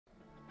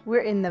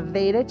We're in the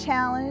Veda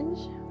Challenge,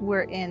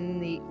 we're in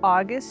the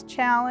August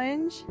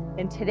Challenge,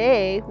 and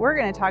today we're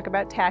going to talk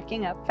about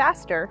tacking up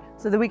faster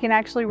so that we can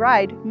actually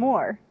ride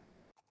more.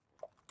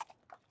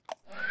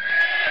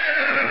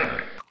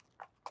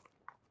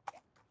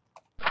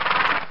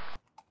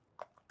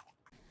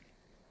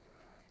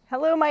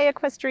 Hello my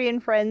equestrian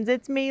friends,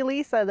 it's me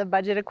Lisa, the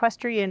Budget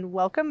Equestrian.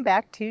 Welcome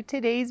back to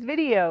today's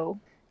video.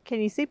 Can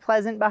you see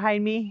Pleasant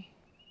behind me?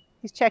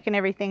 He's checking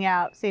everything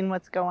out, seeing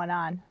what's going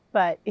on.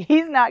 But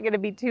he's not going to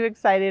be too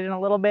excited in a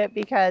little bit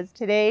because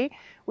today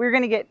we're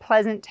going to get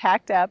Pleasant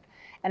tacked up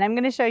and I'm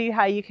going to show you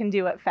how you can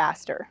do it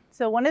faster.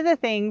 So one of the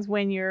things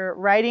when you're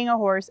riding a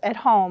horse at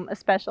home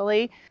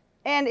especially,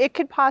 and it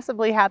could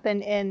possibly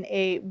happen in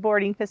a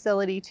boarding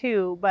facility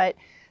too, but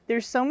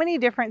there's so many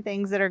different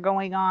things that are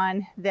going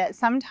on that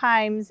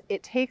sometimes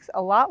it takes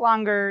a lot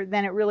longer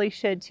than it really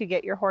should to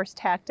get your horse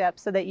tacked up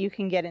so that you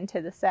can get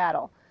into the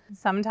saddle.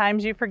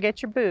 Sometimes you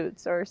forget your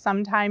boots, or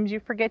sometimes you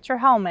forget your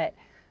helmet,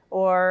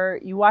 or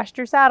you washed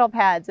your saddle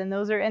pads and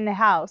those are in the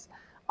house.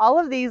 All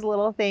of these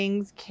little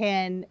things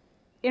can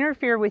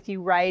interfere with you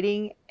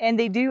riding, and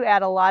they do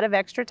add a lot of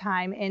extra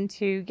time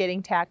into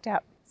getting tacked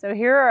up. So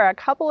here are a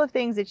couple of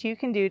things that you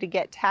can do to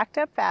get tacked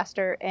up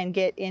faster and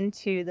get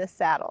into the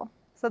saddle.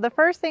 So the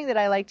first thing that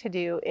I like to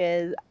do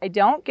is I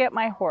don't get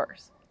my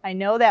horse. I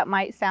know that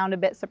might sound a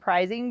bit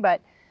surprising, but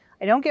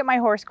I don't get my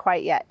horse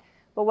quite yet.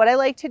 But what I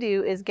like to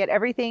do is get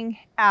everything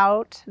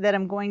out that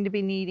I'm going to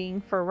be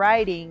needing for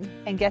riding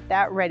and get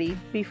that ready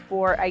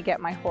before I get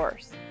my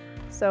horse.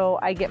 So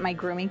I get my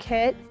grooming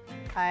kit,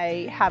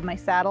 I have my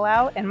saddle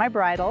out and my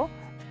bridle.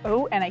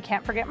 Oh, and I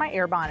can't forget my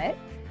air bonnet.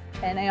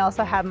 And I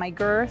also have my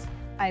girth.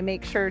 I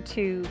make sure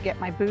to get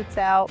my boots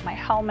out, my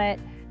helmet,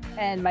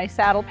 and my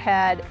saddle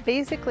pad.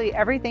 Basically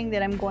everything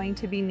that I'm going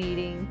to be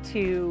needing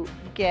to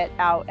get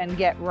out and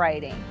get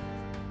riding.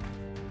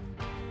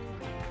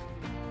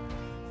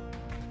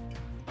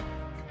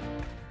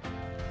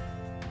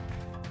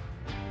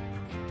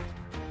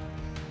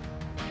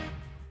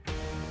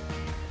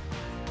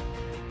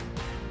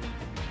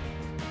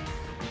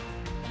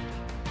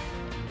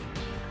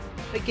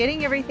 But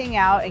getting everything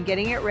out and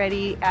getting it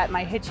ready at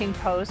my hitching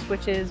post,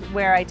 which is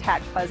where I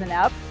tack Pleasant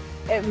up,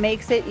 it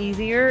makes it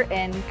easier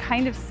and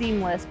kind of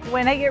seamless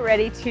when I get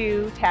ready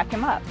to tack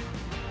him up.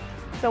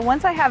 So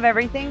once I have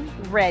everything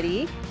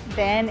ready,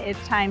 then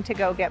it's time to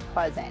go get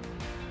Pleasant.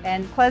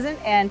 And Pleasant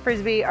and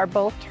Frisbee are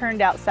both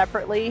turned out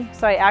separately,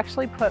 so I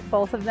actually put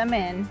both of them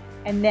in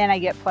and then I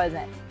get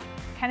Pleasant.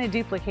 Kind of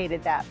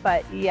duplicated that,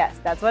 but yes,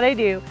 that's what I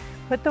do.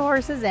 Put the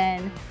horses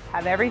in,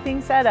 have everything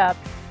set up,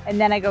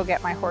 and then I go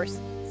get my horse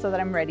so that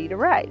I'm ready to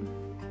ride.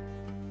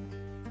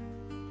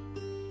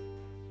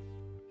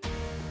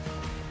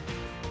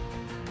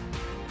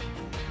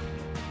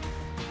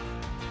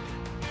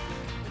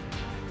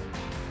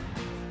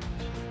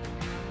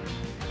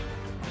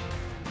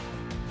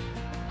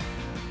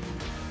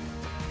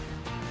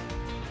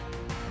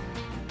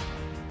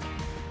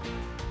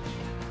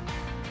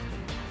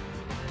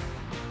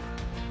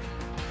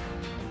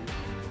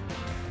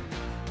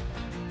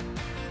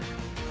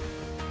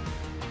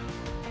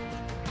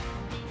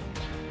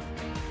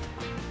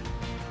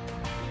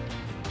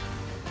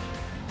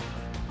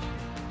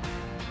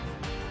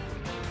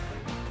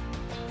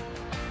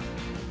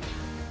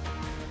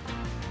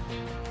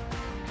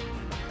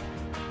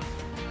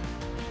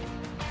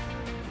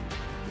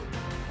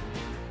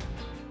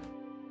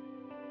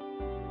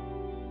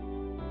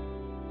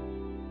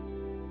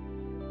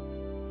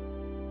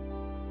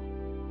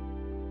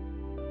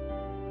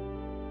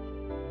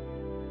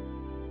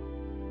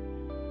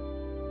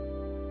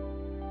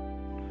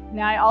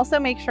 Now I also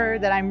make sure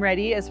that I'm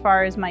ready as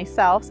far as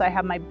myself. So I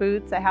have my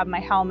boots, I have my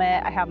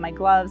helmet, I have my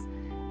gloves,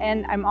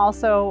 and I'm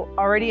also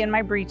already in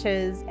my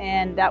breeches,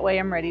 and that way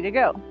I'm ready to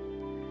go.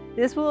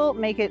 This will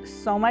make it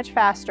so much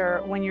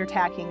faster when you're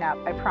tacking up,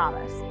 I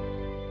promise.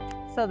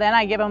 So then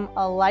I give him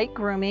a light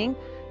grooming.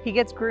 He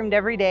gets groomed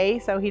every day,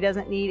 so he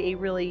doesn't need a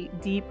really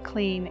deep,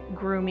 clean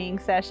grooming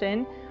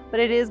session. But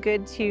it is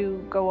good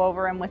to go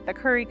over him with the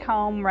curry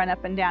comb, run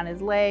up and down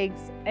his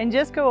legs, and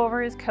just go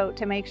over his coat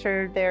to make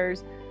sure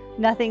there's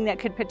nothing that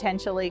could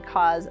potentially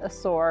cause a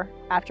sore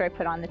after I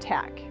put on the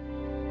tack.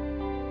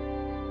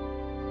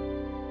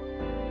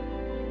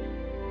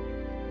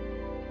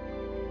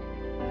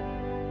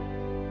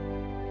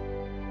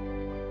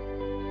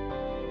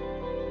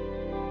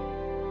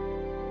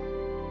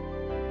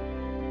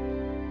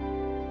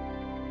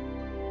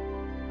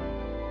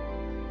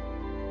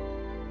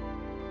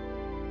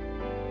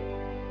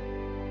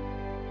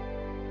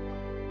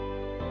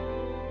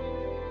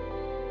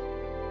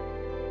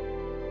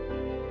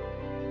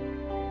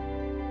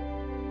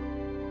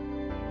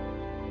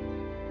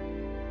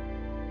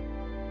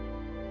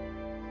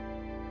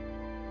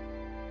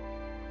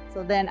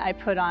 So then I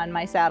put on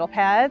my saddle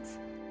pads.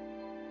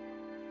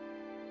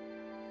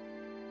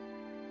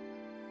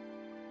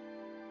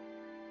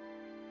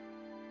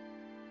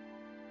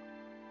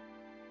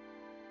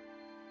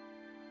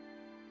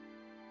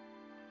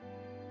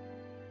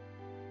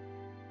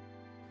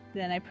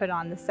 Then I put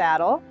on the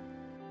saddle.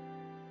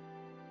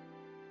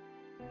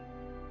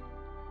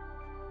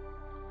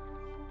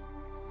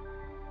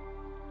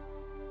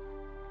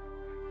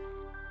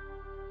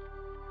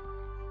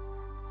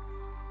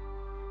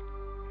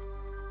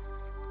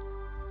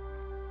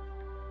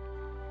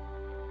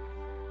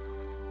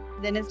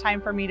 Then it's time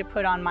for me to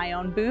put on my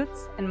own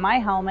boots and my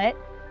helmet.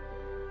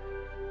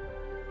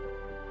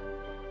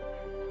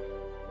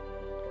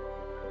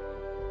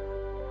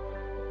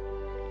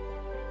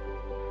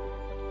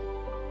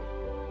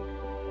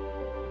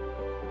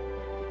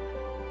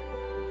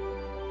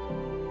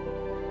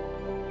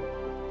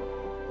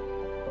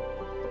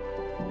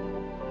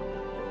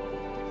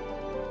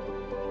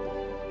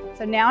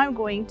 So now I'm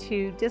going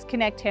to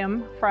disconnect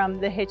him from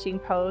the hitching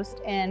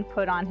post and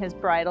put on his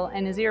bridle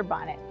and his ear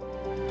bonnet.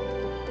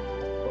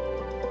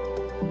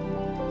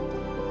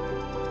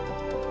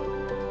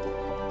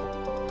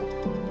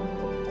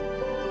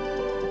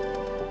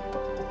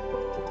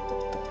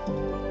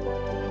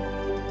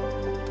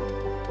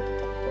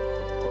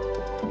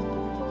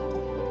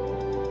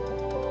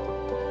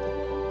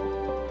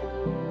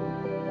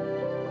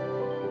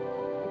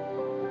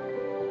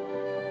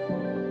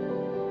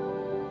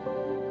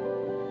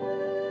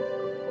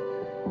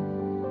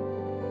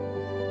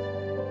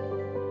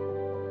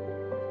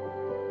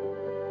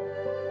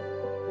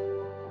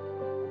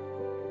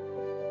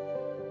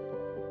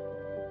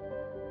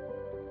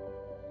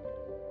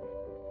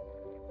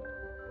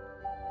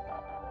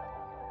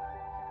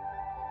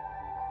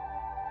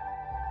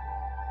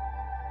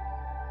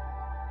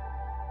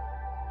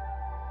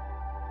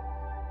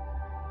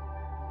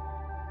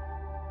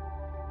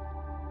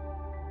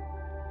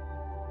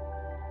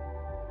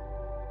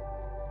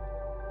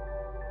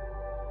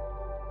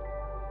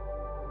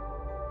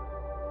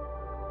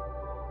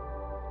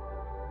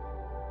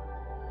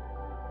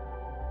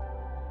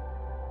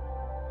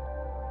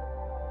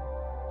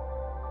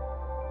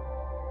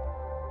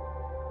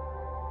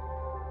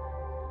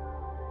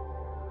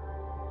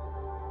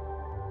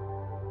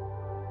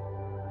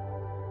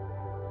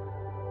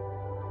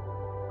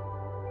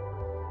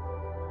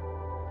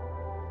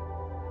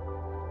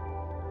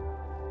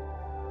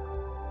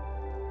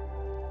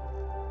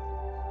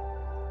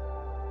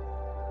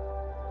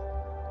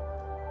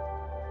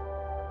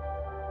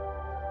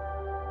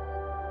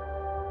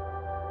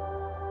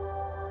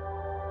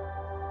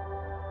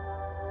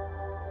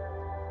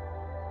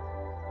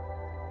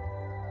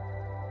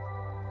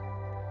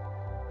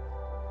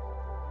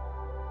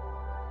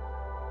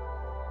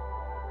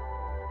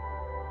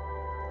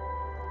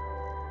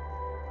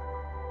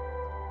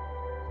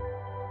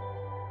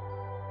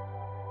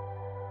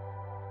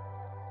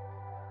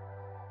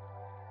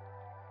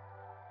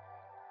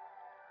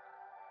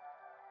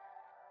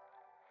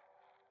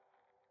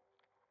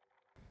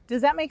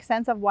 Does that make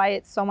sense of why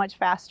it's so much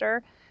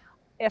faster?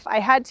 If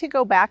I had to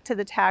go back to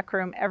the tack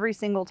room every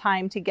single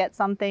time to get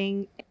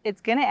something,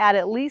 it's going to add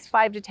at least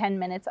 5 to 10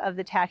 minutes of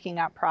the tacking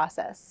up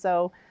process.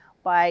 So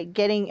by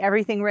getting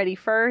everything ready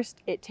first,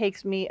 it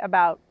takes me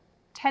about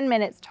 10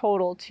 minutes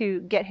total to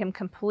get him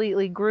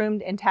completely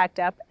groomed and tacked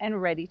up and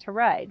ready to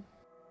ride.